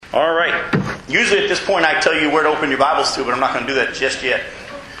All right. Usually at this point I tell you where to open your Bibles to, but I'm not going to do that just yet.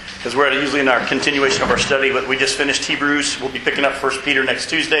 Because we're usually in our continuation of our study, but we just finished Hebrews. We'll be picking up 1 Peter next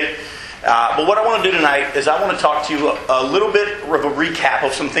Tuesday. But what I want to do tonight is I want to talk to you a little bit of a recap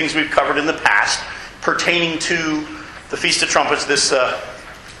of some things we've covered in the past pertaining to the Feast of Trumpets, this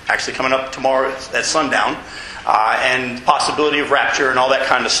actually coming up tomorrow at sundown, and possibility of rapture and all that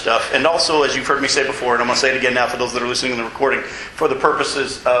kind of stuff. And also, as you've heard me say before, and I'm going to say it again now for those that are listening in the recording, for the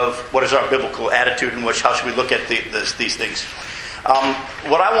purposes of what is our biblical attitude and how should we look at these things.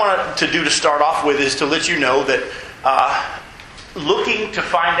 What I wanted to do to start off with is to let you know that looking to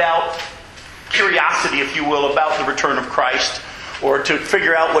find out, curiosity, if you will, about the return of Christ, or to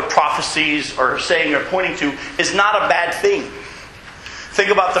figure out what prophecies are saying or pointing to, is not a bad thing. Think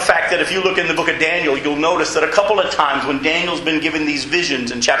about the fact that if you look in the book of Daniel, you'll notice that a couple of times when Daniel's been given these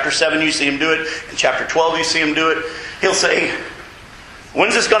visions, in chapter 7 you see him do it, in chapter 12 you see him do it, he'll say,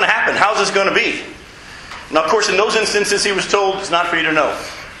 when's this going to happen? How's this going to be? Now, of course, in those instances he was told, it's not for you to know.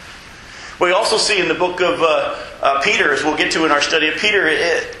 We also see in the book of Peter, as we'll get to in our study of Peter,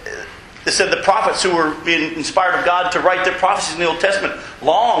 it said the prophets who were being inspired of God to write their prophecies in the Old Testament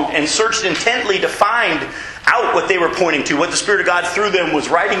longed and searched intently to find out what they were pointing to, what the Spirit of God through them was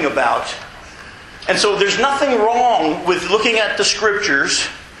writing about. And so there's nothing wrong with looking at the Scriptures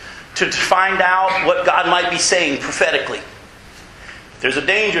to find out what God might be saying prophetically. There's a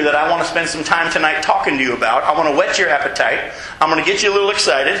danger that I want to spend some time tonight talking to you about. I want to whet your appetite. I'm going to get you a little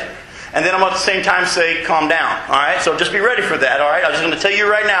excited. And then I'm at the same time say, calm down. All right? So just be ready for that. All right? I'm just going to tell you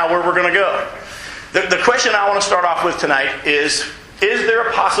right now where we're going to go. The question I want to start off with tonight is there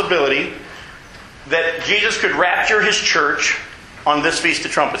a possibility that Jesus could rapture His church on this Feast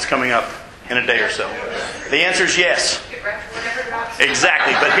of Trumpets coming up in a day or so? The answer is yes.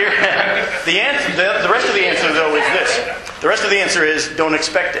 Exactly. But here, the rest of the answer, though, is this. The rest of the answer is don't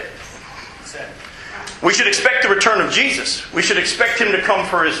expect it. We should expect the return of Jesus. We should expect Him to come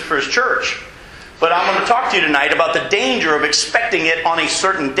for His church. But I'm going to talk to you tonight about the danger of expecting it on a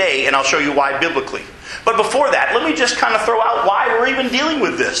certain day, and I'll show you why biblically. But before that, let me just kind of throw out why we're even dealing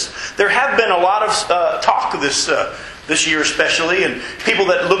with this. There have been a lot of talk this year especially, and people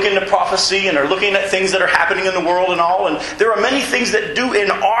that look into prophecy and are looking at things that are happening in the world and all. And there are many things that do in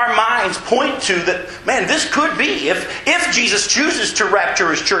our minds point to that, man, this could be. If Jesus chooses to rapture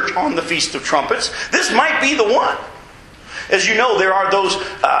His church on the Feast of Trumpets, this might be the one. As you know, there are those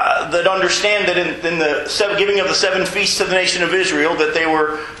that understand that in the giving of the 7 feasts to the nation of Israel, that they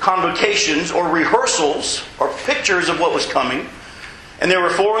were convocations or rehearsals or pictures of what was coming. And there were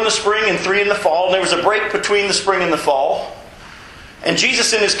 4 in the spring and 3 in the fall. And there was a break between the spring and the fall. And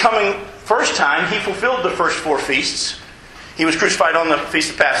Jesus, in His coming first time, He fulfilled the first 4 feasts. He was crucified on the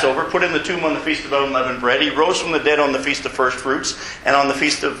Feast of Passover, put in the tomb on the Feast of Unleavened Bread. He rose from the dead on the Feast of First Fruits. And on the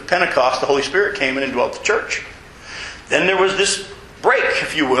Feast of Pentecost, the Holy Spirit came in and dwelt in the church. Then there was this break,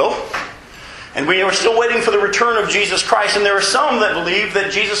 if you will. And we are still waiting for the return of Jesus Christ. And there are some that believe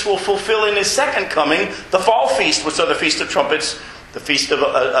that Jesus will fulfill in His second coming the fall feast, which are the Feast of Trumpets, the Feast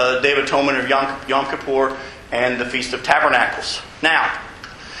of Day of Atonement of Yom Kippur, and the Feast of Tabernacles. Now,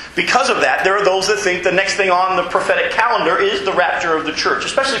 because of that, there are those that think the next thing on the prophetic calendar is the rapture of the church,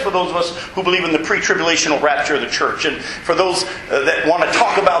 especially for those of us who believe in the pre-tribulational rapture of the church. And for those that want to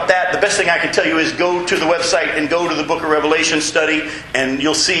talk about that, the best thing I can tell you is go to the website and go to the Book of Revelation study, and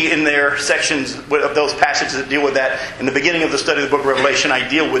you'll see in there sections of those passages that deal with that. In the beginning of the study of the Book of Revelation, I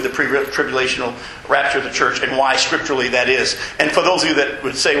deal with the pre-tribulational rapture of the church and why scripturally that is. And for those of you that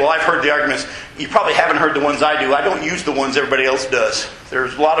would say, well, I've heard the arguments, you probably haven't heard the ones I do. I don't use the ones everybody else does.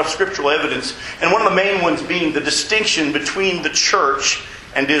 There's a lot of scriptural evidence, and one of the main ones being the distinction between the church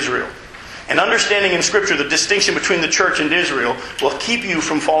and Israel. And understanding in Scripture the distinction between the church and Israel will keep you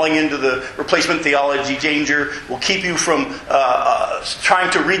from falling into the replacement theology danger, will keep you from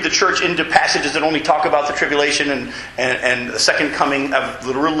trying to read the church into passages that only talk about the tribulation and the second coming, of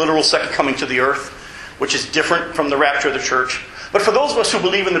the literal second coming to the earth, which is different from the rapture of the church. But for those of us who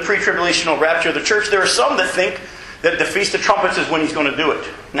believe in the pre-tribulational rapture of the church, there are some that think that the Feast of Trumpets is when He's going to do it.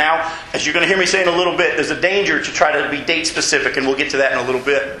 Now, as you're going to hear me say in a little bit, there's a danger to try to be date specific, and we'll get to that in a little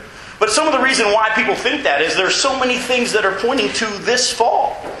bit. But some of the reason why people think that is there's so many things that are pointing to this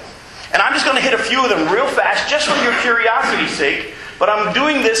fall. And I'm just going to hit a few of them real fast, just for your curiosity's sake. But I'm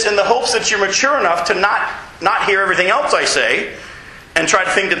doing this in the hopes that you're mature enough to not hear everything else I say and try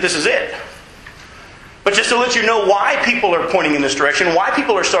to think that this is it. But just to let you know why people are pointing in this direction, why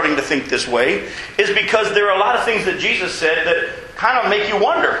people are starting to think this way, is because there are a lot of things that Jesus said that kind of make you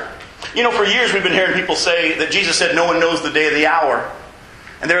wonder. You know, for years we've been hearing people say that Jesus said no one knows the day or the hour.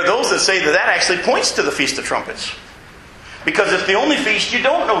 And there are those that say that actually points to the Feast of Trumpets. Because it's the only feast you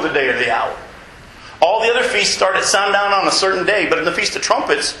don't know the day or the hour. All the other feasts start at sundown on a certain day, but in the Feast of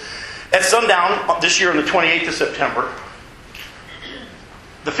Trumpets, at sundown, this year on the 28th of September,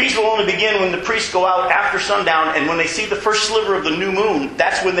 the feast will only begin when the priests go out after sundown, and when they see the first sliver of the new moon,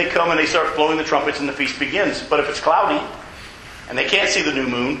 that's when they come and they start blowing the trumpets and the feast begins. But if it's cloudy, and they can't see the new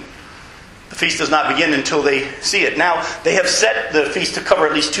moon, the feast does not begin until they see it. Now, they have set the feast to cover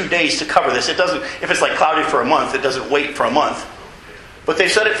at least 2 days to cover this. It doesn't, if it's like cloudy for a month, it doesn't wait for a month. But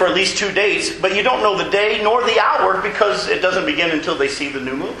they've set it for at least 2 days. But you don't know the day nor the hour because it doesn't begin until they see the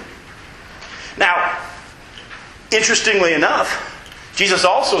new moon. Now, interestingly enough, Jesus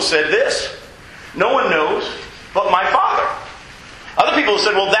also said this, no one knows but my Father. Other people have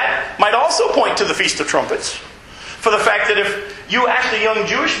said, well, that might also point to the Feast of Trumpets. For the fact that if you asked a young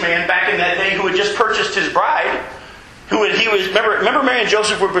Jewish man back in that day who had just purchased his bride, remember Mary and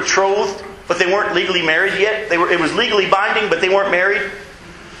Joseph were betrothed, but they weren't legally married yet? It was legally binding, but they weren't married.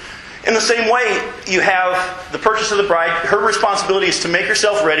 In the same way, you have the purchase of the bride. Her responsibility is to make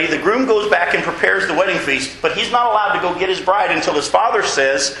herself ready. The groom goes back and prepares the wedding feast, but he's not allowed to go get his bride until his father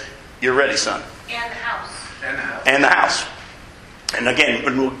says, you're ready, son. And the house. And the house. And again,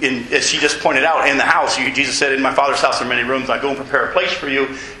 as she just pointed out, in the house, Jesus said, in my Father's house there are many rooms. I go and prepare a place for you.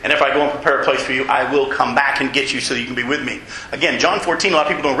 And if I go and prepare a place for you, I will come back and get you so that you can be with me. Again, John 14, a lot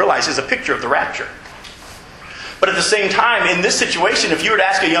of people don't realize, is a picture of the rapture. But at the same time, in this situation, if you were to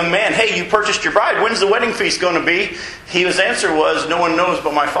ask a young man, hey, you purchased your bride, when's the wedding feast going to be? His answer was, no one knows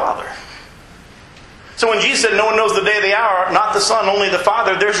but my Father. So when Jesus said, no one knows the day or the hour, not the Son, only the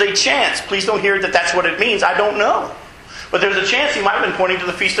Father, there's a chance. Please don't hear that that's what it means. I don't know. But there's a chance he might have been pointing to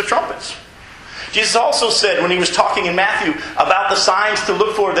the Feast of Trumpets. Jesus also said, when he was talking in Matthew, about the signs to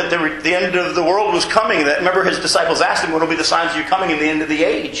look for that the end of the world was coming. That, remember, his disciples asked him, what will be the signs of you coming in the end of the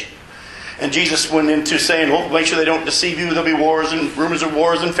age? And Jesus went into saying, well, make sure they don't deceive you. There'll be wars and rumors of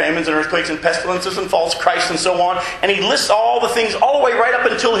wars and famines and earthquakes and pestilences and false Christs and so on. And he lists all the things all the way right up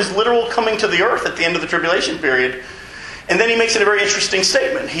until his literal coming to the earth at the end of the tribulation period. And then he makes it a very interesting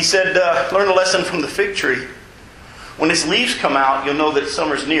statement. He said, learn a lesson from the fig tree. When its leaves come out, you'll know that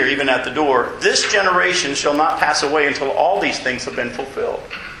summer's near, even at the door. This generation shall not pass away until all these things have been fulfilled.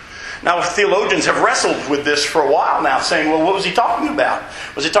 Now, theologians have wrestled with this for a while now, saying, well, what was he talking about?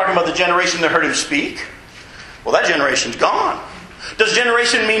 Was he talking about the generation that heard him speak? Well, that generation's gone. Does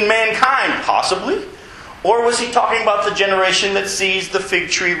generation mean mankind? Possibly. Or was he talking about the generation that sees the fig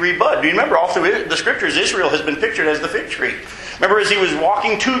tree rebud? Do you remember, all through the Scriptures, Israel has been pictured as the fig tree. Remember, as he was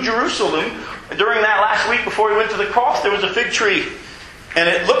walking to Jerusalem, during that last week before he went to the cross, there was a fig tree. And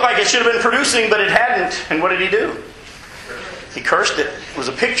it looked like it should have been producing, but it hadn't. And what did he do? He cursed it. It was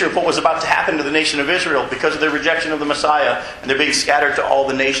a picture of what was about to happen to the nation of Israel because of their rejection of the Messiah, and they're being scattered to all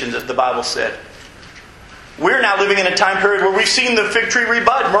the nations, as the Bible said. We're now living in a time period where we've seen the fig tree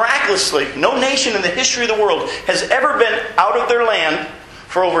rebud miraculously. No nation in the history of the world has ever been out of their land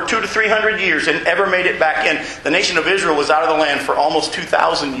for over 200 to 300 years and ever made it back in. The nation of Israel was out of the land for almost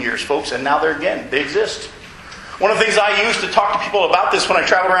 2,000 years, folks, and now they're again. They exist. One of the things I use to talk to people about this when I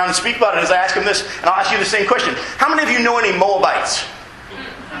travel around and speak about it is I ask them this, and I'll ask you the same question. How many of you know any Moabites?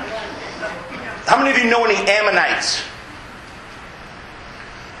 How many of you know any Ammonites?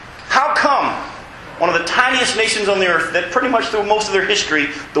 How come one of the tiniest nations on the earth that pretty much through most of their history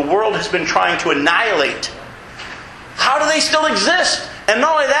the world has been trying to annihilate, how do they still exist? And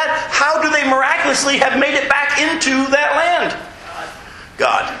not only that, how do they miraculously have made it back into that land?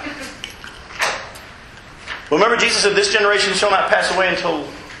 God. Remember, Jesus said, this generation shall not pass away until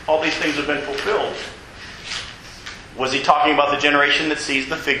all these things have been fulfilled. Was he talking about the generation that sees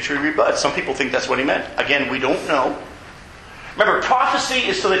the fig tree rebud? Some people think that's what he meant. Again, we don't know. Remember, prophecy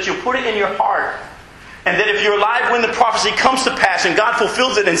is so that you put it in your heart. And that if you're alive when the prophecy comes to pass and God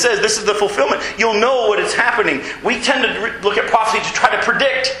fulfills it and says this is the fulfillment, you'll know what is happening. We tend to look at prophecy to try to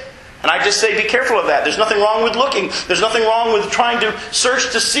predict. And I just say be careful of that. There's nothing wrong with looking. There's nothing wrong with trying to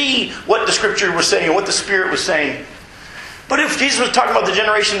search to see what the Scripture was saying or what the Spirit was saying. But if Jesus was talking about the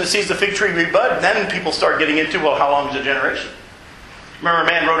generation that sees the fig tree rebud, then people start getting into, well, how long is a generation? Remember, a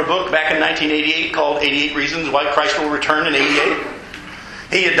man wrote a book back in 1988 called 88 Reasons Why Christ Will Return in 88.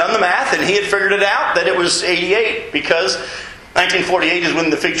 He had done the math and he had figured it out that it was 88 because 1948 is when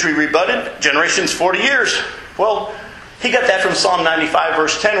the fig tree rebudded. Generation's 40 years. Well, he got that from Psalm 95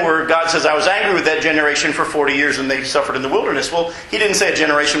 verse 10 where God says, I was angry with that generation for 40 years and they suffered in the wilderness. Well, he didn't say a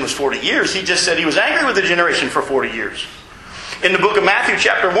generation was 40 years. He just said he was angry with the generation for 40 years. In the book of Matthew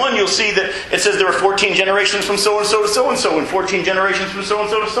chapter 1, you'll see that it says there were 14 generations from so-and-so to so-and-so and 14 generations from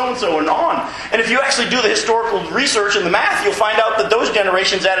so-and-so to so-and-so and on. And if you actually do the historical research in the math, you'll find out that those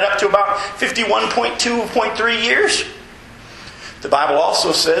generations added up to about 51.2.3 years. The Bible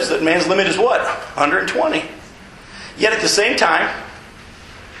also says that man's limit is what? 120. Yet at the same time,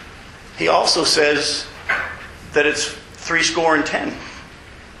 he also says that it's 70.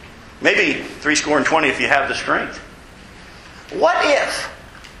 Maybe 70 if you have the strength. What if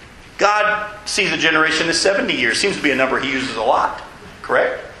God sees a generation as 70 years? Seems to be a number he uses a lot.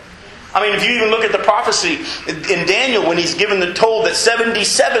 Correct? I mean, if you even look at the prophecy in Daniel when he's told that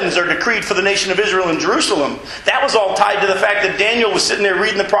 77s are decreed for the nation of Israel in Jerusalem, that was all tied to the fact that Daniel was sitting there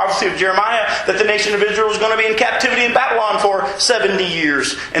reading the prophecy of Jeremiah that the nation of Israel was going to be in captivity in Babylon for 70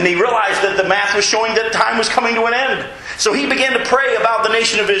 years. And he realized that the math was showing that time was coming to an end. So he began to pray about the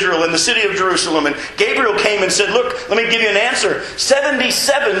nation of Israel and the city of Jerusalem. And Gabriel came and said, look, let me give you an answer.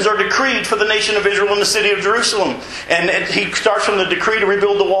 77s are decreed for the nation of Israel and the city of Jerusalem. And he starts from the decree to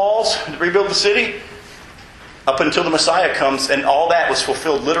rebuild the walls, to rebuild the city, up until the Messiah comes. And all that was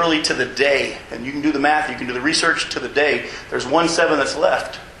fulfilled literally to the day. And you can do the math, you can do the research to the day. There's 1 7 that's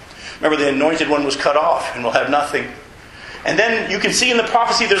left. Remember, the anointed one was cut off and will have nothing. And then you can see in the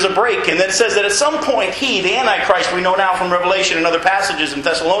prophecy there's a break. And then it says that at some point he, the Antichrist, we know now from Revelation and other passages in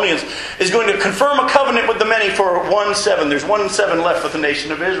Thessalonians, is going to confirm a covenant with the many for 1 7. There's 1 7 left with the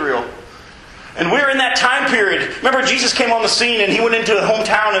nation of Israel. And we're in that time period. Remember, Jesus came on the scene and he went into the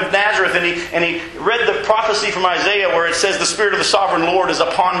hometown of Nazareth and he read the prophecy from Isaiah where it says, the Spirit of the Sovereign Lord is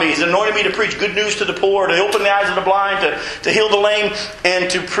upon me. He's anointed me to preach good news to the poor, to open the eyes of the blind, to heal the lame,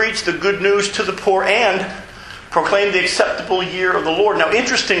 and to preach the good news to the poor, and proclaim the acceptable year of the Lord. Now,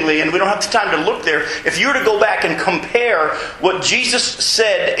 interestingly, and we don't have the time to look there, if you were to go back and compare what Jesus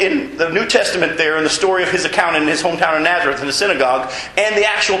said in the New Testament there, in the story of his account in his hometown of Nazareth in the synagogue, and the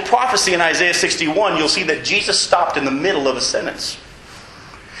actual prophecy in Isaiah 61, you'll see that Jesus stopped in the middle of a sentence.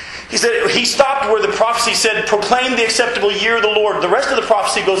 He stopped where the prophecy said, proclaim the acceptable year of the Lord. The rest of the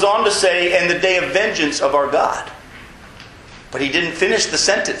prophecy goes on to say, and the day of vengeance of our God. But he didn't finish the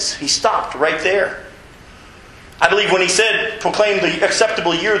sentence. He stopped right there. I believe when he said, proclaim the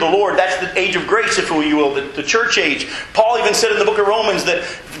acceptable year of the Lord, that's the age of grace, if you will, the church age. Paul even said in the book of Romans that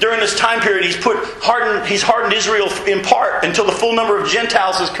during this time period he's hardened Israel in part until the full number of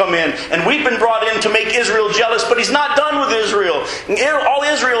Gentiles has come in. And we've been brought in to make Israel jealous, but he's not done with Israel. All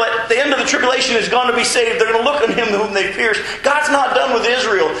Israel at the end of the tribulation is going to be saved. They're going to look on him whom they pierced. God's not done with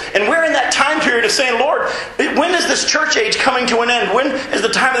Israel. And we're in that time period of saying, Lord, when is this church age coming to an end? When is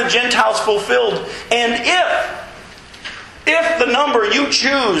the time of the Gentiles fulfilled? And if the number you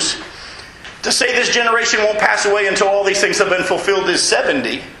choose to say this generation won't pass away until all these things have been fulfilled is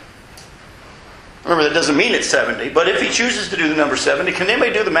 70. Remember, that doesn't mean it's 70. But if he chooses to do the number 70, can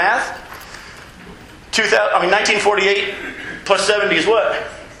anybody do the math? 1948 plus 70 is what?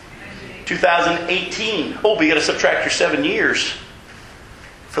 2018. Oh, but you got to subtract your 7 years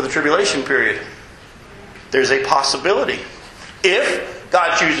for the tribulation period. There's a possibility. If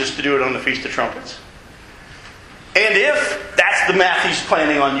God chooses to do it on the Feast of Trumpets. And if that's the math he's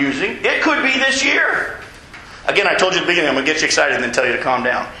planning on using, it could be this year. Again, I told you at the beginning, I'm going to get you excited and then tell you to calm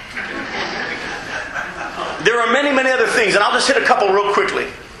down. There are many, many other things, and I'll just hit a couple real quickly.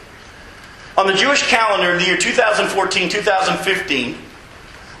 On the Jewish calendar in the year 2014, 2015,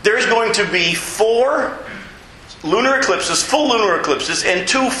 there's going to be 4 lunar eclipses, full lunar eclipses, and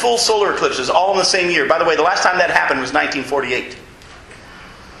 2 full solar eclipses, all in the same year. By the way, the last time that happened was 1948.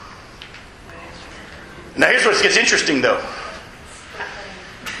 Now here's where it gets interesting though.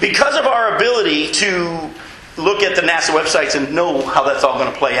 Because of our ability to look at the NASA websites and know how that's all going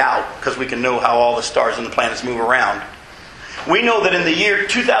to play out, because we can know how all the stars and the planets move around, we know that in the year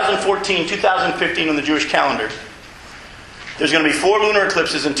 2014, 2015 on the Jewish calendar, there's going to be 4 lunar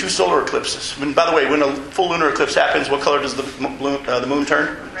eclipses and 2 solar eclipses. And by the way, when a full lunar eclipse happens, what color does the moon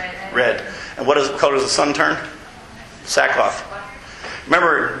turn? Red. And what color does the sun turn? Sackcloth.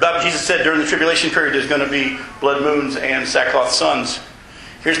 Remember, Jesus said during the tribulation period there's going to be blood moons and sackcloth suns.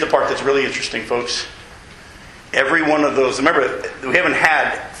 Here's the part that's really interesting, folks. Every one of those, remember, we haven't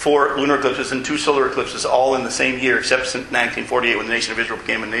had 4 lunar eclipses and 2 solar eclipses all in the same year, except since 1948 when the nation of Israel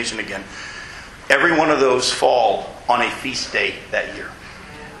became a nation again. Every one of those fall on a feast day that year.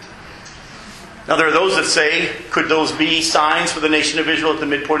 Now there are those that say, could those be signs for the nation of Israel at the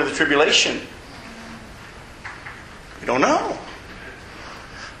midpoint of the tribulation? We don't know.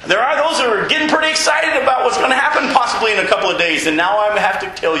 There are those that are getting pretty excited about what's going to happen possibly in a couple of days. And now I have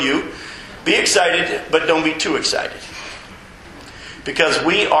to tell you, be excited, but don't be too excited. Because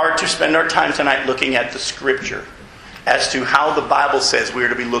we are to spend our time tonight looking at the Scripture as to how the Bible says we are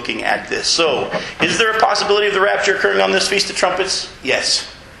to be looking at this. So, is there a possibility of the rapture occurring on this Feast of Trumpets?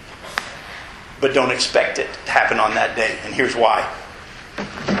 Yes. But don't expect it to happen on that day. And here's why.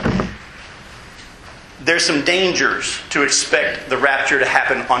 there's some dangers to expect the rapture to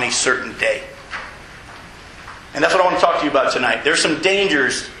happen on a certain day. And that's what I want to talk to you about tonight. There's some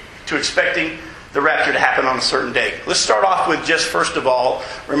dangers to expecting the rapture to happen on a certain day. Let's start off with just, first of all,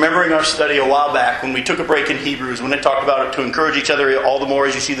 remembering our study a while back when we took a break in Hebrews, when it talked about it to encourage each other all the more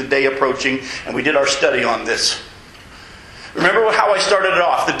as you see the day approaching, and we did our study on this. Remember how I started it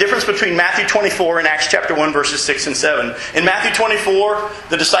off. The difference between Matthew 24 and Acts chapter 1, verses 6 and 7. In Matthew 24,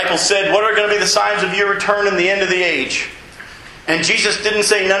 the disciples said, what are going to be the signs of your return and the end of the age? And Jesus didn't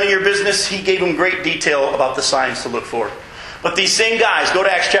say none of your business. He gave them great detail about the signs to look for. But these same guys, go to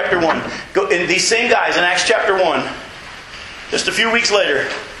Acts chapter 1. These same guys in Acts chapter 1, just a few weeks later,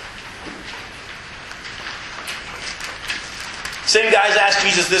 same guys asked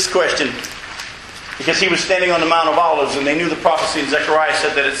Jesus this question. Because he was standing on the Mount of Olives, and they knew the prophecy in Zechariah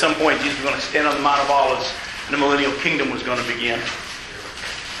said that at some point Jesus was going to stand on the Mount of Olives, and the millennial kingdom was going to begin.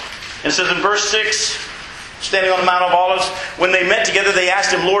 And it says in verse 6, standing on the Mount of Olives, when they met together, they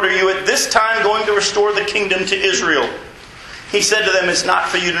asked him, Lord, are you at this time going to restore the kingdom to Israel? He said to them, it's not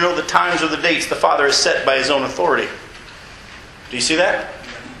for you to know the times or the dates the Father has set by his own authority. Do you see that?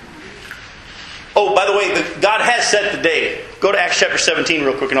 Oh, by the way, God has set the day. Go to Acts chapter 17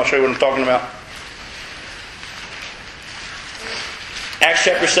 real quick, and I'll show you what I'm talking about. Acts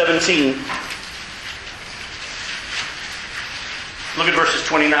chapter 17. Look at verses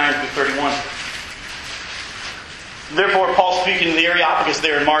 29 through 31. Therefore, Paul speaking to the Areopagus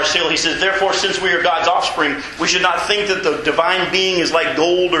there in Mars Hill, he says, therefore, since we are God's offspring, we should not think that the divine being is like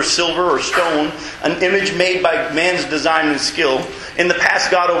gold or silver or stone, an image made by man's design and skill. In the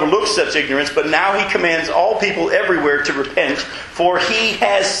past, God overlooked such ignorance, but now he commands all people everywhere to repent, for he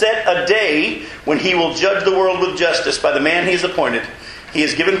has set a day when he will judge the world with justice by the man he has appointed. He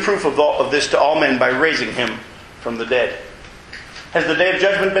has given proof of this to all men by raising him from the dead. Has the day of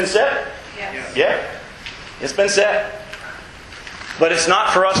judgment been set? Yes. Yeah. It's been set. But it's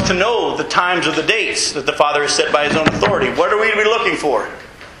not for us to know the times or the dates that the Father has set by his own authority. What are we to be looking for?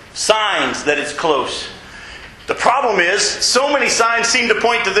 Signs that it's close. The problem is, so many signs seem to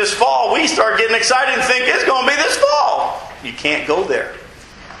point to this fall, we start getting excited and think it's going to be this fall. You can't go there.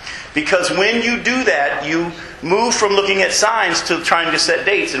 Because when you do that, you move from looking at signs to trying to set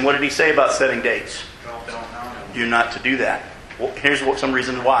dates. And what did he say about setting dates? You're not to do that. Well, here's some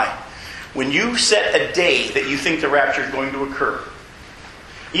reasons why. When you set a day that you think the rapture is going to occur,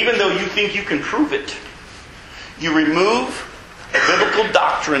 even though you think you can prove it, you remove a biblical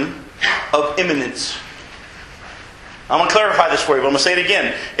doctrine of imminence. I'm going to clarify this for you, but I'm going to say it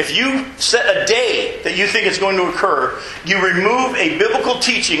again. If you set a day that you think it's going to occur, you remove a biblical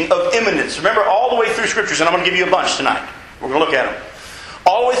teaching of imminence. Remember, all the way through Scriptures, and I'm going to give you a bunch tonight. We're going to look at them.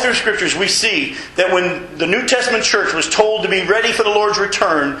 All the way through Scriptures, we see that when the New Testament church was told to be ready for the Lord's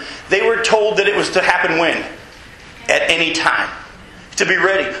return, they were told that it was to happen when? At any time. To be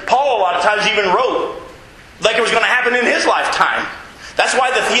ready. Paul, a lot of times, even wrote like it was going to happen in his lifetime. That's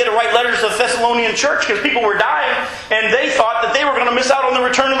why he had to write letters to the Thessalonian church, because people were dying, and they thought that they were going to miss out on the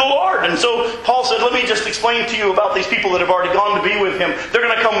return of the Lord. And so Paul said, let me just explain to you about these people that have already gone to be with him. They're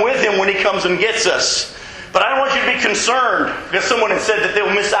going to come with him when he comes and gets us. But I don't want you to be concerned because someone has said that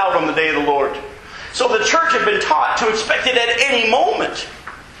they'll miss out on the day of the Lord. So the church had been taught to expect it at any moment.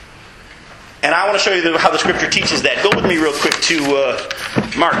 And I want to show you how the Scripture teaches that. Go with me real quick to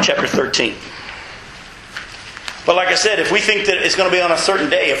Mark chapter 13. But like I said, if we think that it's going to be on a certain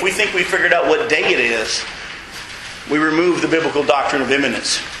day, if we think we figured out what day it is, we remove the biblical doctrine of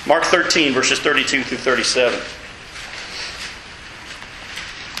imminence. Mark 13, verses 32 through 37.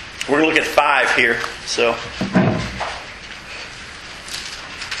 We're going to look at 5 here. So,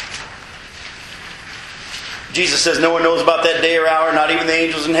 Jesus says, no one knows about that day or hour, not even the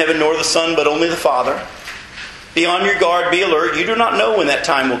angels in heaven, nor the Son, but only the Father. Be on your guard, be alert. You do not know when that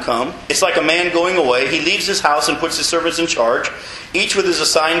time will come. It's like a man going away. He leaves his house and puts his servants in charge, each with his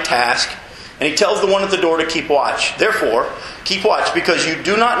assigned task. And he tells the one at the door to keep watch. Therefore, keep watch, because you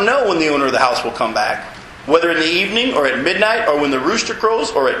do not know when the owner of the house will come back, whether in the evening or at midnight or when the rooster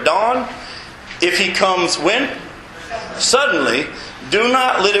crows or at dawn. If he comes when? Suddenly. Do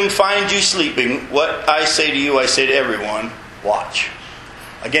not let him find you sleeping. What I say to you, I say to everyone, watch.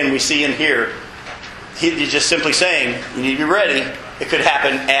 Again, we see in here, he's just simply saying, you need to be ready. It could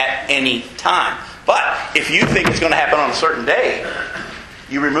happen at any time. But if you think it's going to happen on a certain day,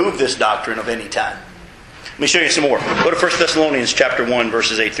 you remove this doctrine of any time. Let me show you some more. Go to 1 Thessalonians chapter 1,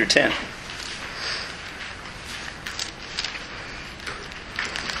 verses 8 through 10.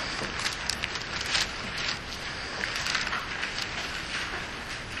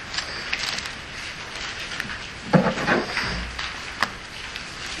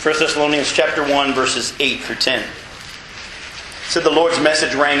 1 Thessalonians chapter 1, verses 8 through 10. It said, the Lord's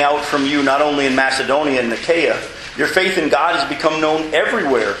message rang out from you not only in Macedonia and Achaia. Your faith in God has become known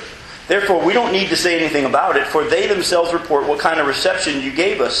everywhere. Therefore, we don't need to say anything about it, for they themselves report what kind of reception you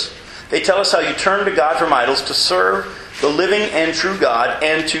gave us. They tell us how you turned to God from idols to serve the living and true God,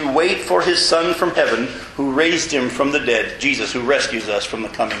 and to wait for His Son from heaven, who raised Him from the dead, Jesus, who rescues us from the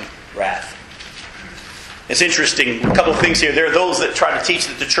coming wrath. It's interesting, a couple of things here. There are those that try to teach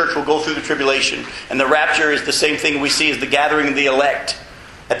that the church will go through the tribulation, and the rapture is the same thing we see as the gathering of the elect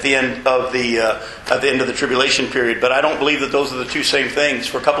at the end of the tribulation period. But I don't believe that those are the two same things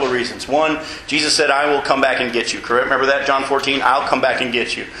for a couple of reasons. One, Jesus said, I will come back and get you. Correct? Remember that? John 14, I'll come back and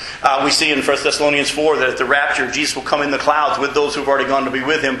get you. We see in 1 Thessalonians 4 that at the rapture, Jesus will come in the clouds with those who've already gone to be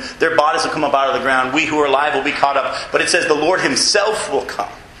with Him. Their bodies will come up out of the ground. We who are alive will be caught up. But it says the Lord Himself will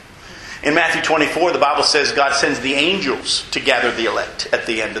come. In Matthew 24, the Bible says God sends the angels to gather the elect at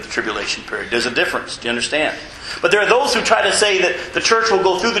the end of the tribulation period. There's a difference. Do you understand? But there are those who try to say that the church will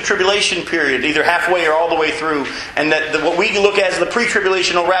go through the tribulation period, either halfway or all the way through, and that what we look at as the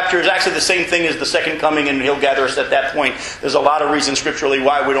pre-tribulational rapture is actually the same thing as the second coming, and He'll gather us at that point. There's a lot of reasons scripturally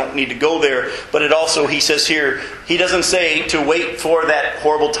why we don't need to go there, but it also, He says here, He doesn't say to wait for that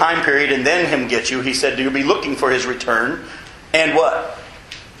horrible time period and then Him get you. He said you'll be looking for His return, and what?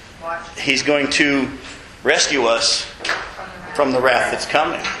 He's going to rescue us from the wrath that's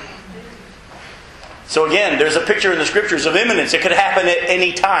coming. So again, there's a picture in the Scriptures of imminence. It could happen at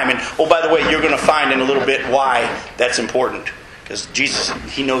any time. And oh, by the way, you're going to find in a little bit why that's important. Because Jesus,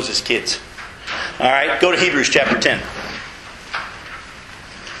 He knows His kids. All right, go to Hebrews chapter 10.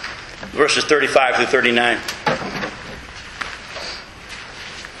 Verses 35 through 39.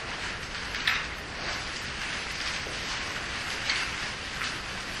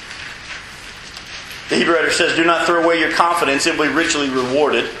 The Hebrew writer says, do not throw away your confidence. It will be richly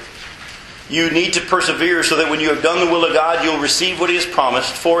rewarded. You need to persevere so that when you have done the will of God, you'll receive what He has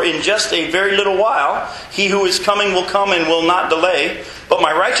promised. For in just a very little while, He who is coming will come and will not delay. But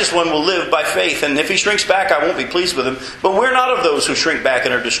my righteous one will live by faith. And if he shrinks back, I won't be pleased with him. But we're not of those who shrink back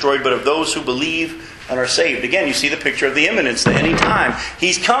and are destroyed, but of those who believe and are saved. Again, you see the picture of the imminence. At any time,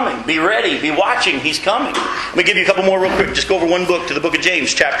 He's coming. Be ready. Be watching. He's coming. Let me give you a couple more real quick. Just go over one book to the book of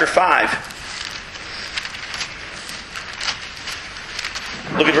James, chapter 5.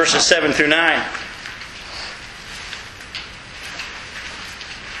 Look at verses 7 through 9.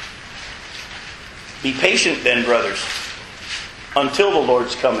 Be patient then, brothers, until the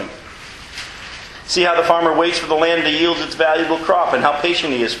Lord's coming. See how the farmer waits for the land to yield its valuable crop, and how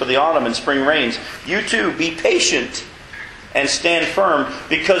patient he is for the autumn and spring rains. You too, be patient and stand firm,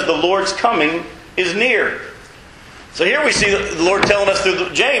 because the Lord's coming is near. So here we see the Lord telling us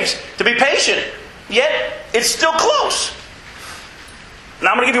through James to be patient, yet it's still close. Now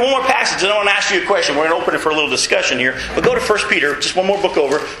I'm going to give you one more passage, and I want to ask you a question. We're going to open it for a little discussion here. But go to 1 Peter, just one more book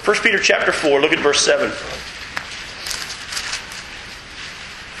over. 1 Peter chapter 4, look at verse 7. It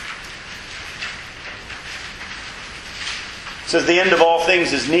says, the end of all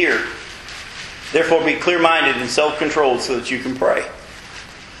things is near. Therefore be clear-minded and self-controlled so that you can pray.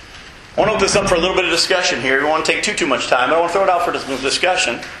 I want to open this up for a little bit of discussion here. I don't want to take too much time. I want to throw it out for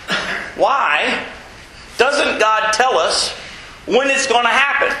discussion. Why doesn't God tell us when it's going to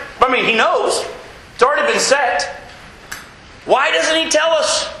happen? I mean, He knows. It's already been set. Why doesn't He tell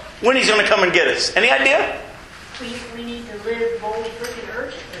us when He's going to come and get us? Any idea? We need to live boldly and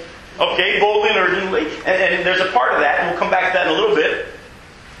urgently. Okay, boldly and urgently. And there's a part of that, and we'll come back to that in a little bit.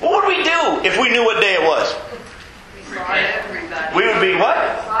 What would we do if we knew what day it was? We would be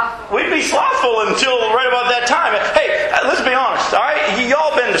what? We'd be slothful until right about that time. Hey, let's be honest, all right?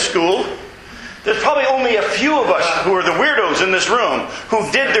 Y'all been to school. There's probably only a few of us who are the weirdos in this room who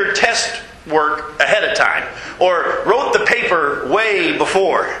did their test work ahead of time or wrote the paper way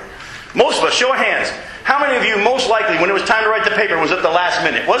before. Most of us, show of hands. How many of you, most likely, when it was time to write the paper, was at the last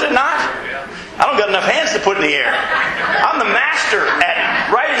minute? Was it not? I don't got enough hands to put in the air. I'm the master at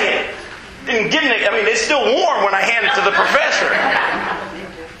writing it and getting it. I mean, it's still warm when I hand it to the professor.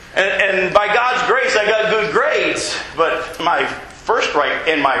 And by God's grace, I got good grades. But my first write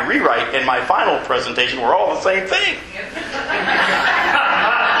and my rewrite and my final presentation were all the same thing.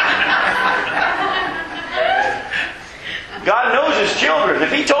 God knows His children.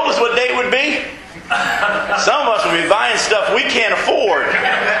 If He told us what day it would be, some of us would be buying stuff we can't afford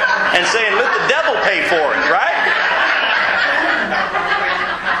and saying, let the devil pay for it, right?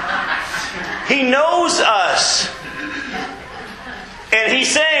 He knows us. And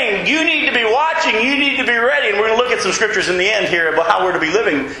He's saying, you need to be watching, you need to be ready. And we're going to look at some scriptures in the end here about how we're to be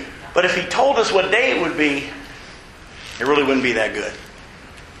living. But if He told us what day it would be, it really wouldn't be that good.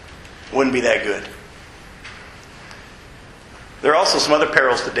 Wouldn't be that good. There are also some other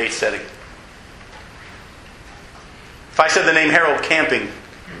perils to date setting. If I said the name Harold Camping,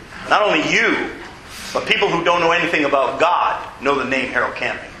 not only you, but people who don't know anything about God know the name Harold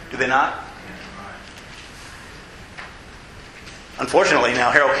Camping. Do they not? Unfortunately,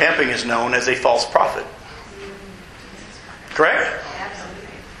 now Harold Camping is known as a false prophet. Correct?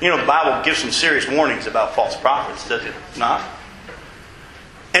 You know, the Bible gives some serious warnings about false prophets, does it not?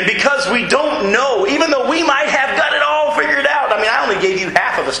 And because we don't know, even though we might have got it all figured out, I only gave you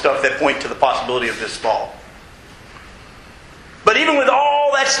half of the stuff that point to the possibility of this fall. But even with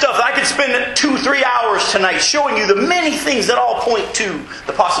all that stuff, I could spend 2-3 hours tonight showing you the many things that all point to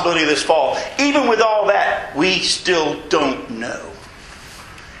the possibility of this fall. Even with all that, we still don't know.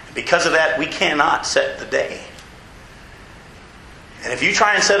 Because of that, we cannot set the day. And if you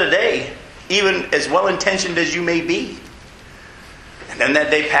try and set a day, even as well-intentioned as you may be, and then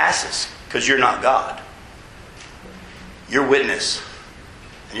that day passes because you're not God, your witness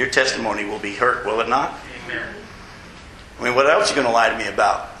and your testimony will be hurt, will it not? Amen. What else are you going to lie to me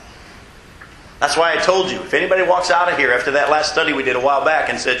about? That's why I told you, if anybody walks out of here after that last study we did a while back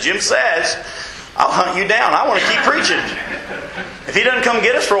and said, Jim says, I'll hunt you down. I want to keep preaching. If he doesn't come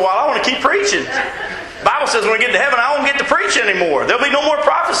get us for a while, I want to keep preaching. The Bible says when we get to heaven, I won't get to preach anymore. There'll be no more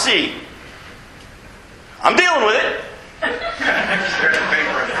prophecy. I'm dealing with it.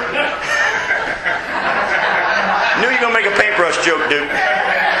 Knew you were going to make a paintbrush joke, Duke.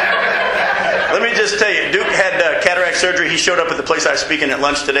 Let me just tell you, Duke had cataract surgery. He showed up at the place I was speaking at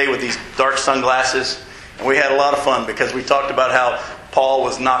lunch today with these dark sunglasses. And we had a lot of fun because we talked about how Paul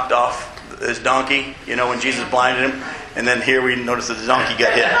was knocked off his donkey, when Jesus blinded him. And then here we noticed that the donkey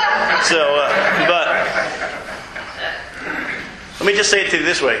got hit. But let me just say it to you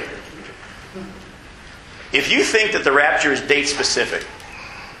this way. If you think that the rapture is date specific,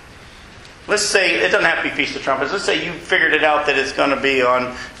 let's say, it doesn't have to be Feast of Trumpets, let's say you figured it out that it's going to be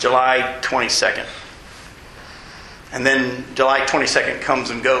on July 22nd. And then July 22nd comes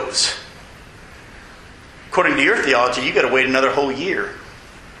and goes. According to your theology, you've got to wait another whole year.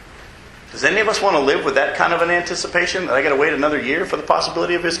 Does any of us want to live with that kind of an anticipation? That I got to wait another year for the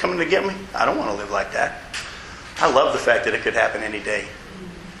possibility of his coming to get me? I don't want to live like that. I love the fact that it could happen any day.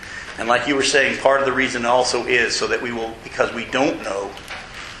 And like you were saying, part of the reason also is so that we will, because we don't know,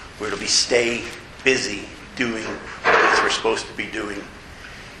 we're to stay busy doing what it is we're supposed to be doing.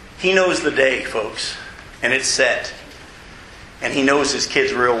 He knows the day, folks, and it's set. And he knows his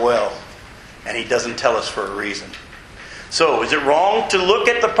kids real well. And he doesn't tell us for a reason. So, is it wrong to look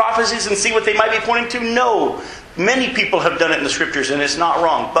at the prophecies and see what they might be pointing to? No. Many people have done it in the Scriptures, and it's not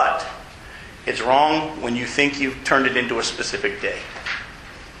wrong. But it's wrong when you think you've turned it into a specific day.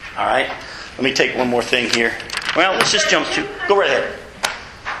 All right? Let me take one more thing here. Well, let's just jump to... Go right ahead.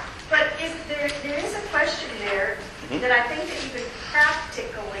 But there is a question there that I think that even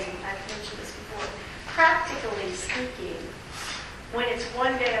practically, I've mentioned this before, practically speaking, when it's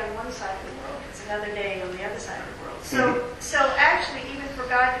one day on one side of the world, it's another day on the other side of the world. So actually, even for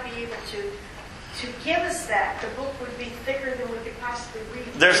God to be able to give us that, the book would be thicker than we could possibly read.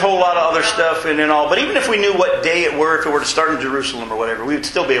 There's a whole lot of other stuff in and all. But even if we knew what day it were, if it were to start in Jerusalem or whatever, we would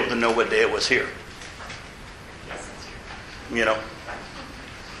still be able to know what day it was here. Yes, that's true.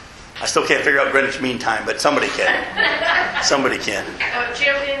 I still can't figure out Greenwich Mean Time, but somebody can. Somebody can.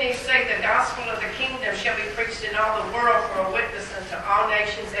 Jim, didn't he say the gospel of the kingdom shall be preached in all the world for a witness unto all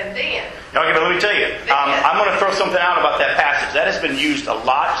nations, and then... Okay, but let me tell you. I'm going to throw something out about that passage. That has been used a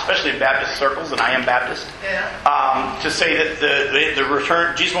lot, especially in Baptist circles, and I am Baptist, to say that the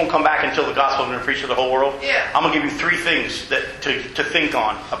return, Jesus won't come back until the gospel has been preached to the whole world. Yeah. I'm going to give you 3 things to think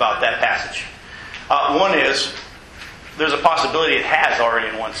on about that passage. One is, there's a possibility it has already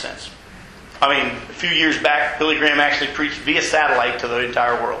in one sense. A few years back, Billy Graham actually preached via satellite to the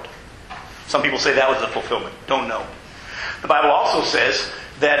entire world. Some people say that was the fulfillment. Don't know. The Bible also says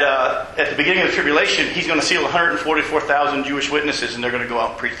that at the beginning of the tribulation, he's going to seal 144,000 Jewish witnesses, and they're going to go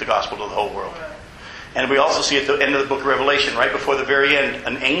out and preach the gospel to the whole world. And we also see at the end of the book of Revelation, right before the very end,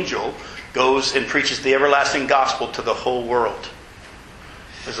 an angel goes and preaches the everlasting gospel to the whole world.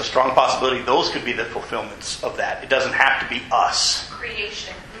 There's a strong possibility those could be the fulfillments of that. It doesn't have to be us.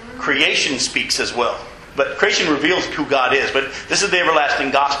 Creation. Creation speaks as well. But creation reveals who God is. But this is the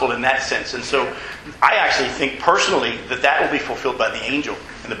everlasting gospel in that sense. And so I actually think personally that will be fulfilled by the angel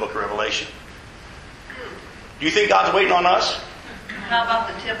in the book of Revelation. Do you think God's waiting on us? How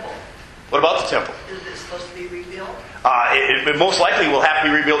about the temple? What about the temple? Is it supposed to be rebuilt? It most likely will have to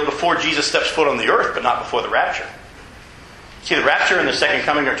be rebuilt before Jesus steps foot on the earth, but not before the rapture. See, the rapture and the second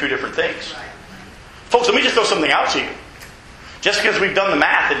coming are 2 different things. Folks, let me just throw something out to you. Just because we've done the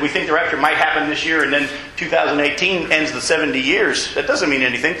math and we think the rapture might happen this year and then 2018 ends the 70 years, that doesn't mean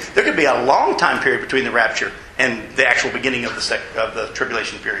anything. There could be a long time period between the rapture and the actual beginning of the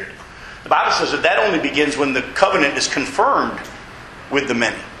tribulation period. The Bible says that only begins when the covenant is confirmed with the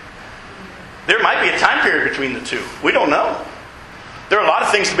many. There might be a time period between the two. We don't know. There are a lot of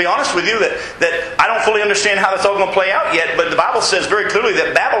things, to be honest with you, that I don't fully understand how that's all going to play out yet, but the Bible says very clearly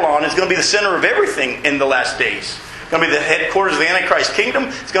that Babylon is going to be the center of everything in the last days. It's going to be the headquarters of the Antichrist kingdom.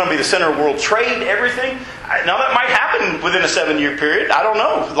 It's going to be the center of world trade, everything. Now that might happen within a 7-year period. I don't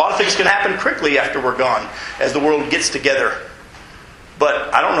know. A lot of things can happen quickly after we're gone as the world gets together.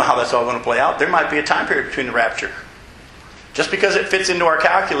 But I don't know how that's all going to play out. There might be a time period between the rapture. Just because it fits into our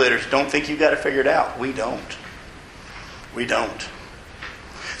calculators, don't think you've got it figured out. We don't. We don't.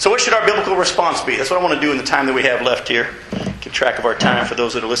 So what should our biblical response be? That's what I want to do in the time that we have left here. Keep track of our time for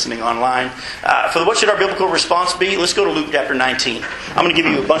those that are listening online. What should our biblical response be? Let's go to Luke chapter 19. I'm going to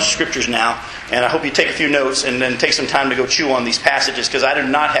give you a bunch of scriptures now, and I hope you take a few notes and then take some time to go chew on these passages, because I do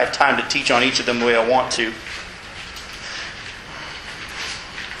not have time to teach on each of them the way I want to.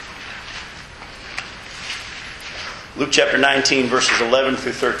 Luke chapter 19, verses 11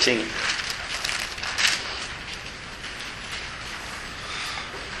 through 13. It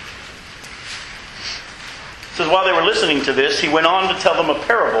says, while they were listening to this, he went on to tell them a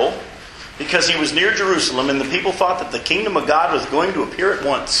parable, because he was near Jerusalem, and the people thought that the kingdom of God was going to appear at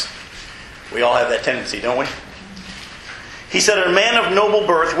once. We all have that tendency, don't we? He said, a man of noble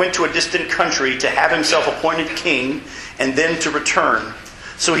birth went to a distant country to have himself appointed king, and then to return.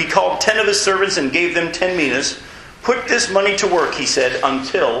 So he called 10 of his servants and gave them 10 minas. Put this money to work, he said,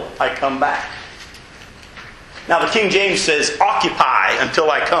 until I come back. Now the King James says, occupy until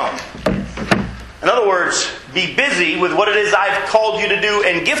I come. In other words, be busy with what it is I've called you to do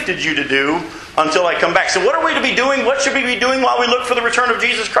and gifted you to do until I come back. So what are we to be doing? What should we be doing while we look for the return of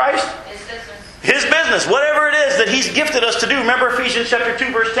Jesus Christ? His business. Whatever it is that He's gifted us to do. Remember Ephesians chapter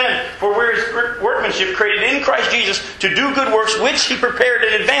 2 verse 10. For we're His workmanship created in Christ Jesus to do good works which He prepared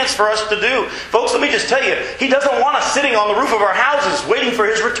in advance for us to do. Folks, let me just tell you, He doesn't want us sitting on the roof of our houses waiting for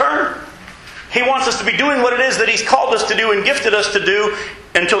His return. He wants us to be doing what it is that He's called us to do and gifted us to do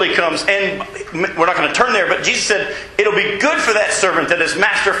until He comes. And we're not going to turn there, but Jesus said, it'll be good for that servant that his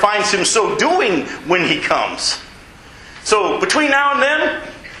master finds him so doing when he comes. So between now and then,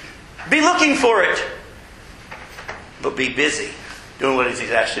 be looking for it. But be busy doing what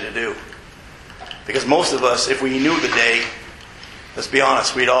He's asked you to do. Because most of us, if we knew the day, let's be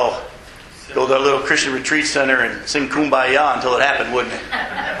honest, we'd all go to our little Christian retreat center and sing Kumbaya until it happened, wouldn't it?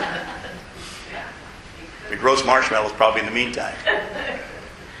 We'd roast marshmallows probably in the meantime.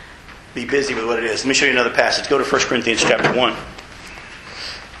 Be busy with what it is. Let me show you another passage. Go to 1 Corinthians chapter 1.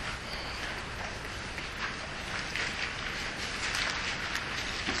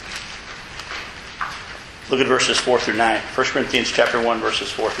 Look at verses 4 through 9. 1 Corinthians chapter 1, verses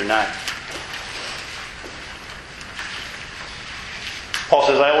 4 through 9. Paul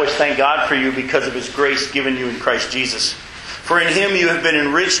says, I always thank God for you because of His grace given you in Christ Jesus. For in Him you have been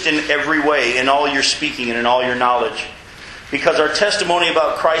enriched in every way, in all your speaking and in all your knowledge. Because our testimony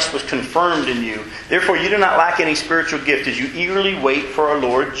about Christ was confirmed in you. Therefore you do not lack any spiritual gift as you eagerly wait for our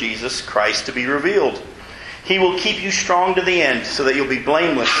Lord Jesus Christ to be revealed. He will keep you strong to the end, so that you'll be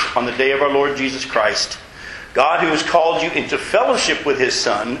blameless on the day of our Lord Jesus Christ. God, who has called you into fellowship with His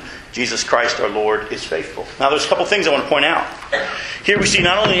Son, Jesus Christ our Lord, is faithful. Now there's a couple things I want to point out. Here we see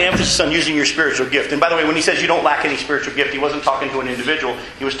not only an emphasis on using your spiritual gift. And by the way, when he says you don't lack any spiritual gift, he wasn't talking to an individual.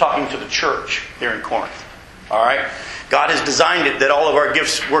 He was talking to the church there in Corinth. All right? God has designed it that all of our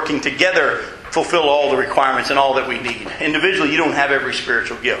gifts working together fulfill all the requirements and all that we need. Individually, you don't have every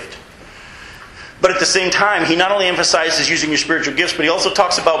spiritual gift. But at the same time, he not only emphasizes using your spiritual gifts, but he also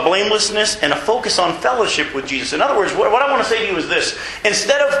talks about blamelessness and a focus on fellowship with Jesus. In other words, what I want to say to you is this.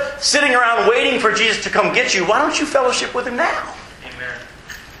 Instead of sitting around waiting for Jesus to come get you, why don't you fellowship with Him now? Amen.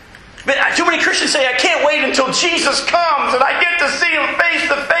 But too many Christians say, I can't wait until Jesus comes and I get to see Him face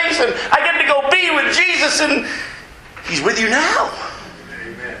to face and I get to go be with Jesus, and He's with you now.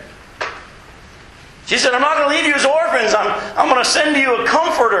 Amen. Jesus said, I'm not going to leave you as orphans. I'm going to send you a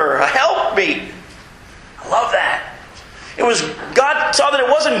comforter, a helpmeet. I love that. It was God saw that it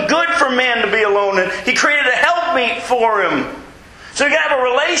wasn't good for man to be alone, and He created a helpmeet for him. So you can have a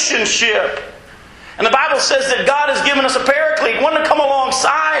relationship. And the Bible says that God has given us a paraclete, one to come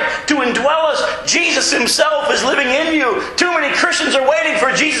alongside, to indwell us. Jesus Himself is living in you. Too many Christians are waiting for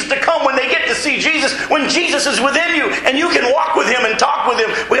Jesus to come when they get to see Jesus, when Jesus is within you, and you can walk with Him and talk with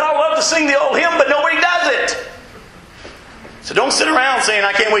Him. We all love to sing the old hymn, but nobody does it. So don't sit around saying,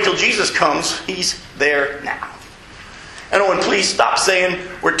 I can't wait till Jesus comes. He's there now. And oh, and please stop saying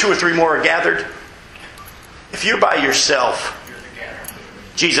where 2 or 3 more are gathered. If you're by yourself,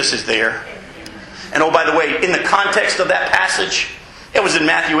 Jesus is there. And oh, by the way, in the context of that passage, it was in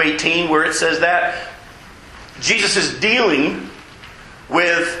Matthew 18 where it says that Jesus is dealing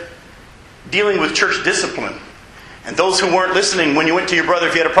with church discipline. And those who weren't listening, when you went to your brother,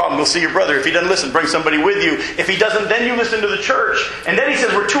 if you had a problem, go see your brother. If he doesn't listen, bring somebody with you. If he doesn't, then you listen to the church. And then he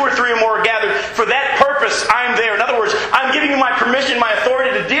says, where 2 or 3 or more are gathered, for that purpose, I'm there. In other words, I'm giving you my permission, my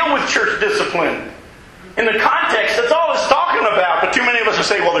authority to deal with church discipline. In the context, that's all it's talking about. But too many of us will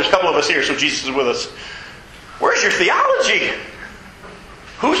say, well, there's a couple of us here, so Jesus is with us. Where's your theology?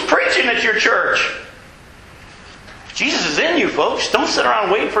 Who's preaching at your church? Jesus is in you, folks. Don't sit around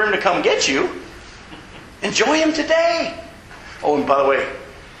waiting for Him to come get you. Enjoy Him today. Oh, and by the way,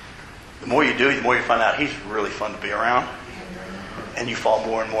 the more you do, the more you find out He's really fun to be around. And you fall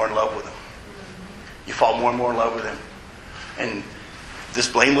more and more in love with Him. You fall more and more in love with Him. And this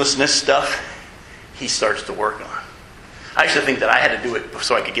blamelessness stuff, He starts to work on. I used to think that I had to do it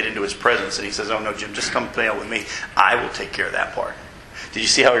so I could get into His presence. And He says, oh no, Jim, just come play with me. I will take care of that part. Did you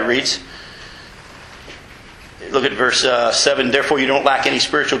see how He reads? Look at verse 7. Therefore you don't lack any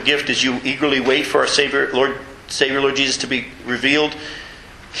spiritual gift as you eagerly wait for our Savior, Lord Jesus to be revealed.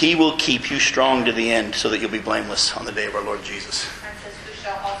 He will keep you strong to the end so that you'll be blameless on the day of our Lord Jesus. And says, who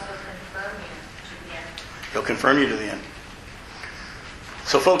shall also confirm you to the end. He'll confirm you to the end.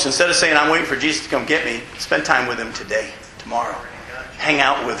 So folks, instead of saying, I'm waiting for Jesus to come get me, spend time with Him today, tomorrow. Hang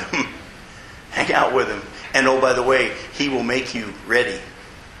out with Him. Hang out with Him. And oh, by the way, He will make you ready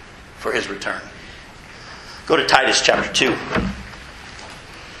for His return. Go to Titus chapter 2.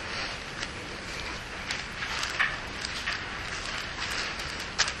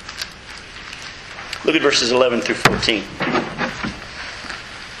 Look at verses 11 through 14.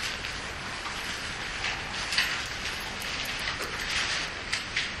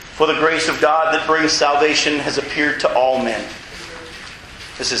 For the grace of God that brings salvation has appeared to all men.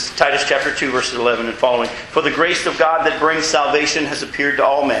 This is Titus chapter 2, verses 11 and following. For the grace of God that brings salvation has appeared to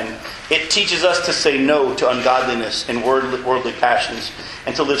all men. It teaches us to say no to ungodliness and worldly passions,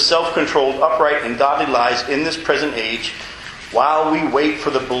 and to live self-controlled, upright, and godly lives in this present age, while we wait for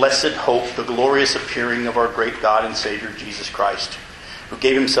the blessed hope, the glorious appearing of our great God and Savior, Jesus Christ, who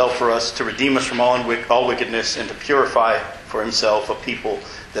gave Himself for us to redeem us from all wickedness and to purify for Himself a people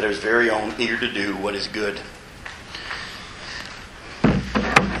that are His very own, eager to do what is good.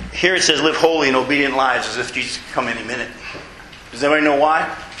 Here it says, live holy and obedient lives as if Jesus could come any minute. Does anybody know why?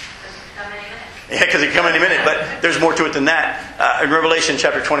 Yeah, because He can come any minute. But there's more to it than that. In Revelation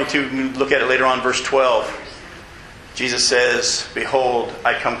chapter 22, we look at it later on, verse 12. Jesus says, behold,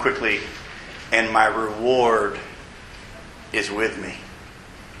 I come quickly, and my reward is with me.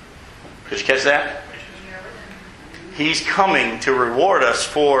 Did you catch that? He's coming to reward us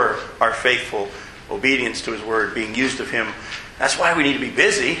for our faithful obedience to His word, being used of Him. That's why we need to be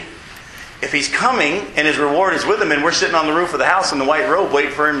busy. If He's coming and His reward is with Him and we're sitting on the roof of the house in the white robe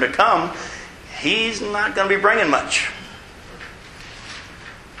waiting for Him to come, He's not going to be bringing much.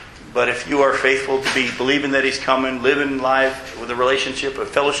 But if you are faithful to be believing that He's coming, living life with a relationship, a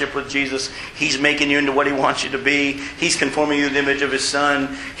fellowship with Jesus, He's making you into what He wants you to be. He's conforming you to the image of His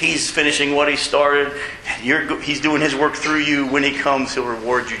Son. He's finishing what He started. He's doing His work through you. When He comes, He'll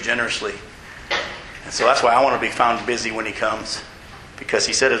reward you generously. And so that's why I want to be found busy when He comes, because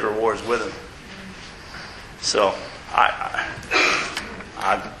He said His reward is with Him. So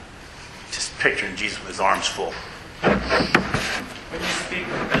I'm just picturing Jesus with His arms full. When you speak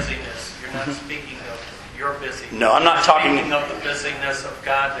of busyness, you're not speaking of your busyness. No, I'm not talking... Speaking of the busyness of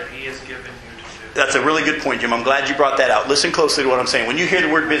God that He has given you to do. That's a really good point, Jim. I'm glad you brought that out. Listen closely to what I'm saying. When you hear the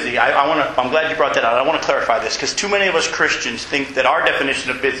word busy, I'm glad you brought that out. I want to clarify this, because too many of us Christians think that our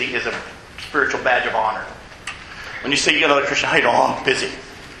definition of busy is a spiritual badge of honor. When you say you got another Christian, hey, I'm busy.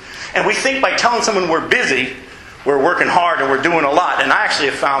 And we think by telling someone we're busy, we're working hard and we're doing a lot. And I actually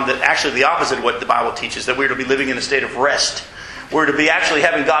have found that actually the opposite of what the Bible teaches, that we're to be living in a state of rest. We're to be actually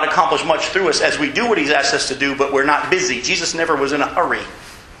having God accomplish much through us as we do what He's asked us to do, but we're not busy. Jesus never was in a hurry.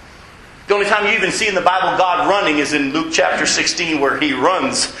 The only time you even see in the Bible God running is in Luke chapter 16 where He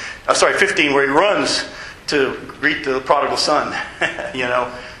runs, 15, where He runs to greet the prodigal son. You know,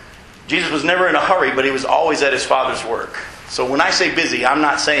 Jesus was never in a hurry, but He was always at His Father's work. So when I say busy, I'm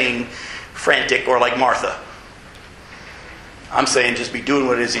not saying frantic or like Martha. I'm saying just be doing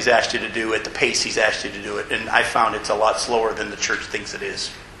what it is He's asked you to do at the pace He's asked you to do it. And I found it's a lot slower than the church thinks it is.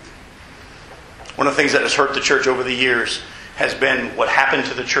 One of the things that has hurt the church over the years has been what happened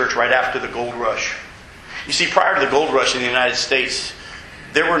to the church right after the gold rush. You see, prior to the gold rush in the United States,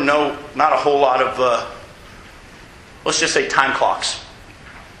 there were not a whole lot of let's just say time clocks.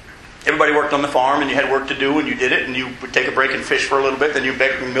 Everybody worked on the farm, and you had work to do, and you did it, and you would take a break and fish for a little bit, then you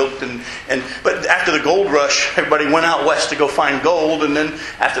baked and milked, but after the gold rush, everybody went out west to go find gold, and then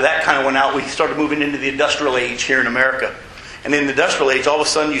after that kind of went out, we started moving into the industrial age here in America. And in the industrial age, all of a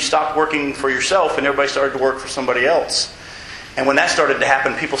sudden you stopped working for yourself, and everybody started to work for somebody else. And when that started to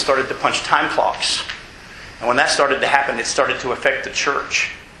happen, people started to punch time clocks. And when that started to happen, it started to affect the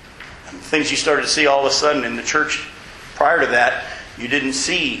church. And things you started to see all of a sudden in the church prior to that, you didn't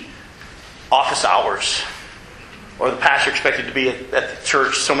see office hours, or the pastor expected to be at the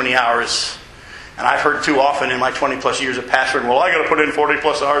church so many hours. And I've heard too often in my 20 plus years of pastoring, well, I got to put in 40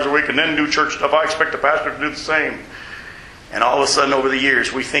 plus hours a week and then do church stuff. I expect the pastor to do the same. And all of a sudden over the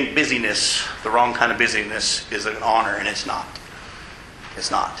years, we think busyness, the wrong kind of busyness, is an honor, and it's not.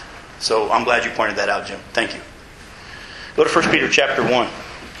 It's not. So I'm glad you pointed that out, Jim. Thank you. Go to 1 Peter chapter 1,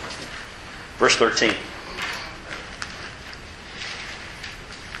 verse 13.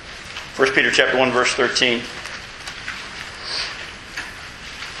 1 Peter chapter 1, verse 13.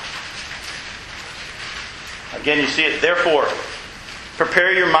 Again, you see it. Therefore,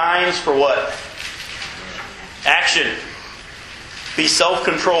 prepare your minds for what? Action. Be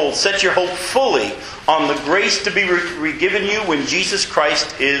self-controlled. Set your hope fully on the grace to be given you when Jesus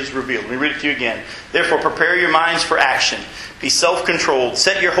Christ is revealed. Let me read it to you again. Therefore, prepare your minds for action. Be self-controlled.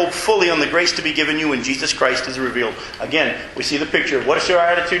 Set your hope fully on the grace to be given you when Jesus Christ is revealed. Again, we see the picture of what should our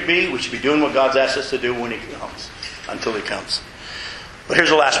attitude be? We should be doing what God's asked us to do when He comes, until He comes. But here's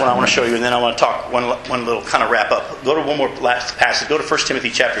the last one I want to show you, and then I want to talk one little kind of wrap up. Go to one more last passage. Go to 1 Timothy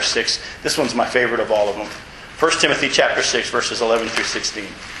chapter 6. This one's my favorite of all of them. 1 Timothy chapter 6, verses 11 through 16.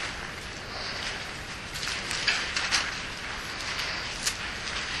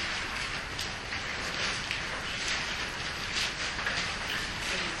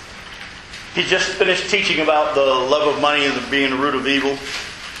 He just finished teaching about the love of money and being the root of evil.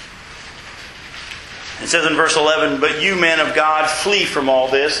 It says in verse 11, but you, men of God, flee from all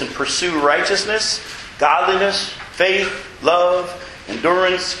this and pursue righteousness, godliness, faith, love,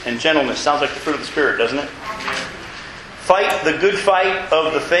 endurance, and gentleness. Sounds like the fruit of the Spirit, doesn't it? Fight the good fight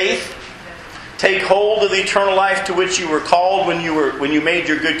of the faith. Take hold of the eternal life to which you were called when you made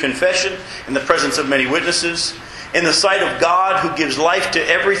your good confession in the presence of many witnesses. In the sight of God who gives life to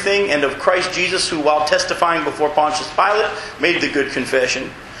everything, and of Christ Jesus who, while testifying before Pontius Pilate, made the good confession.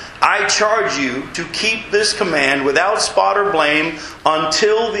 I charge you to keep this command without spot or blame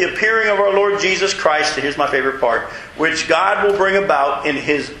until the appearing of our Lord Jesus Christ, here's my favorite part, which God will bring about in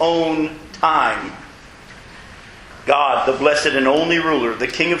His own time. God, the blessed and only ruler, the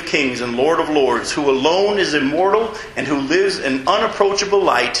King of kings and Lord of lords, who alone is immortal and who lives in unapproachable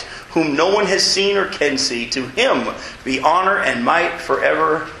light, whom no one has seen or can see, to Him be honor and might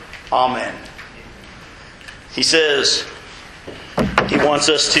forever. Amen. He says, He wants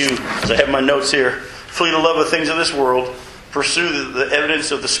us to, as I have my notes here, flee the love of things of this world, pursue the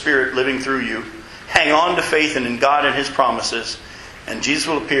evidence of the Spirit living through you, hang on to faith and in God and His promises, and Jesus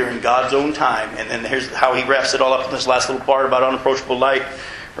will appear in God's own time. And then here's how He wraps it all up in this last little part about unapproachable light.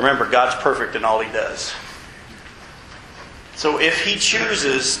 Remember, God's perfect in all He does. So if He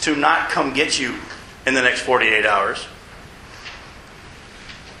chooses to not come get you in the next 48 hours,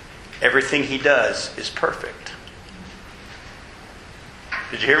 everything He does is perfect.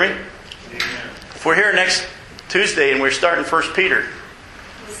 Did you hear me? Amen. If we're here next Tuesday and we're starting 1 Peter,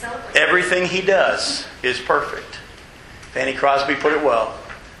 everything He does is perfect. Fanny Crosby put it well.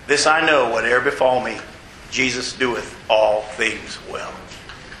 This I know, whate'er befall me, Jesus doeth all things well.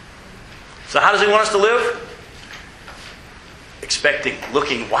 So how does He want us to live? Expecting,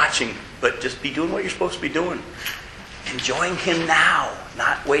 looking, watching, but just be doing what you're supposed to be doing. Enjoying Him now,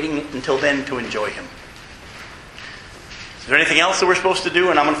 not waiting until then to enjoy Him. Is there anything else that we're supposed to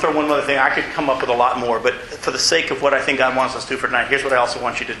do? And I'm going to throw one other thing. I could come up with a lot more, but for the sake of what I think God wants us to do for tonight, here's what I also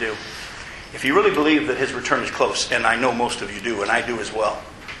want you to do. If you really believe that His return is close, and I know most of you do, and I do as well,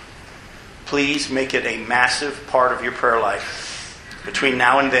 please make it a massive part of your prayer life between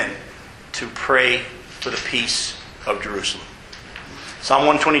now and then to pray for the peace of Jerusalem. Psalm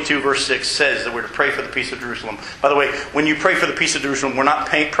 122 verse 6 says that we're to pray for the peace of Jerusalem. By the way, when you pray for the peace of Jerusalem, we're not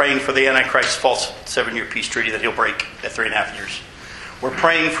praying for the Antichrist's false 7-year peace treaty that he'll break at 3.5 years. We're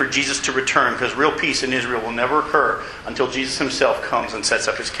praying for Jesus to return, because real peace in Israel will never occur until Jesus Himself comes and sets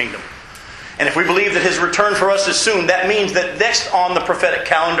up His kingdom. And if we believe that His return for us is soon, that means that next on the prophetic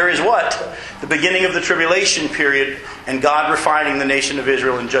calendar is what? The beginning of the tribulation period, and God refining the nation of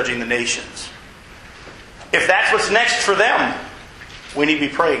Israel and judging the nations. If that's what's next for them, we need to be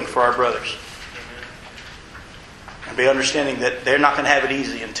praying for our brothers. And be understanding that they're not going to have it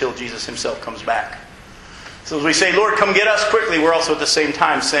easy until Jesus Himself comes back. So as we say, Lord, come get us quickly, we're also at the same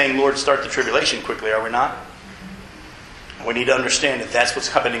time saying, Lord, start the tribulation quickly, are we not? We need to understand that that's what's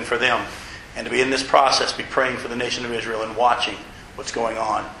happening for them. And to be in this process, be praying for the nation of Israel and watching what's going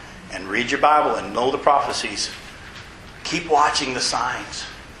on. And read your Bible and know the prophecies. Keep watching the signs.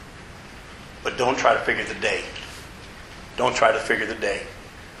 But don't try to figure the day. Don't try to figure the day.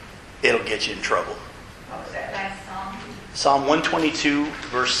 It'll get you in trouble. What was that last song? Psalm 122,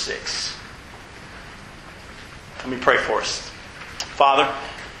 verse 6. Let me pray for us. Father,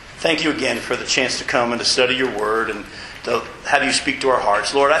 thank you again for the chance to come and to study your word and to have you speak to our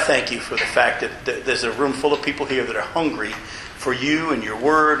hearts. Lord, I thank you for the fact that there's a room full of people here that are hungry for you and your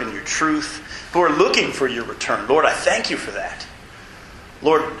word and your truth, who are looking for your return. Lord, I thank you for that.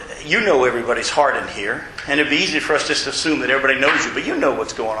 Lord, you know everybody's heart in here, and it'd be easy for us just to assume that everybody knows you, but you know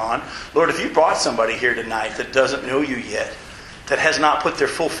what's going on. Lord, if you brought somebody here tonight that doesn't know you yet, that has not put their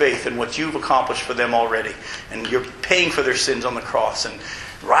full faith in what you've accomplished for them already, and you're paying for their sins on the cross and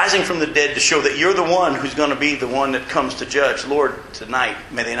rising from the dead to show that you're the one who's going to be the one that comes to judge. Lord, tonight,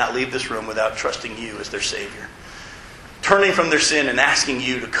 may they not leave this room without trusting you as their Savior. Turning from their sin and asking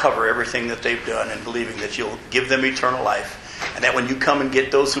you to cover everything that they've done and believing that you'll give them eternal life. And that when you come and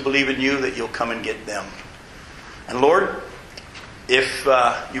get those who believe in you, that you'll come and get them. And Lord, if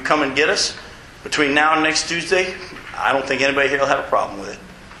you come and get us between now and next Tuesday, I don't think anybody here will have a problem with it.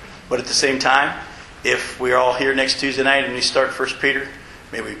 But at the same time, if we're all here next Tuesday night and we start 1 Peter,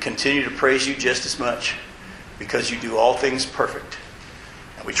 may we continue to praise you just as much because you do all things perfect.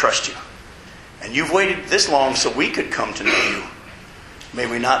 And we trust you. And you've waited this long so we could come to know you.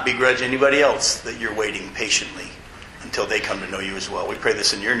 May we not begrudge anybody else that you're waiting patiently until they come to know you as well. We pray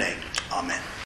this in your name. Amen.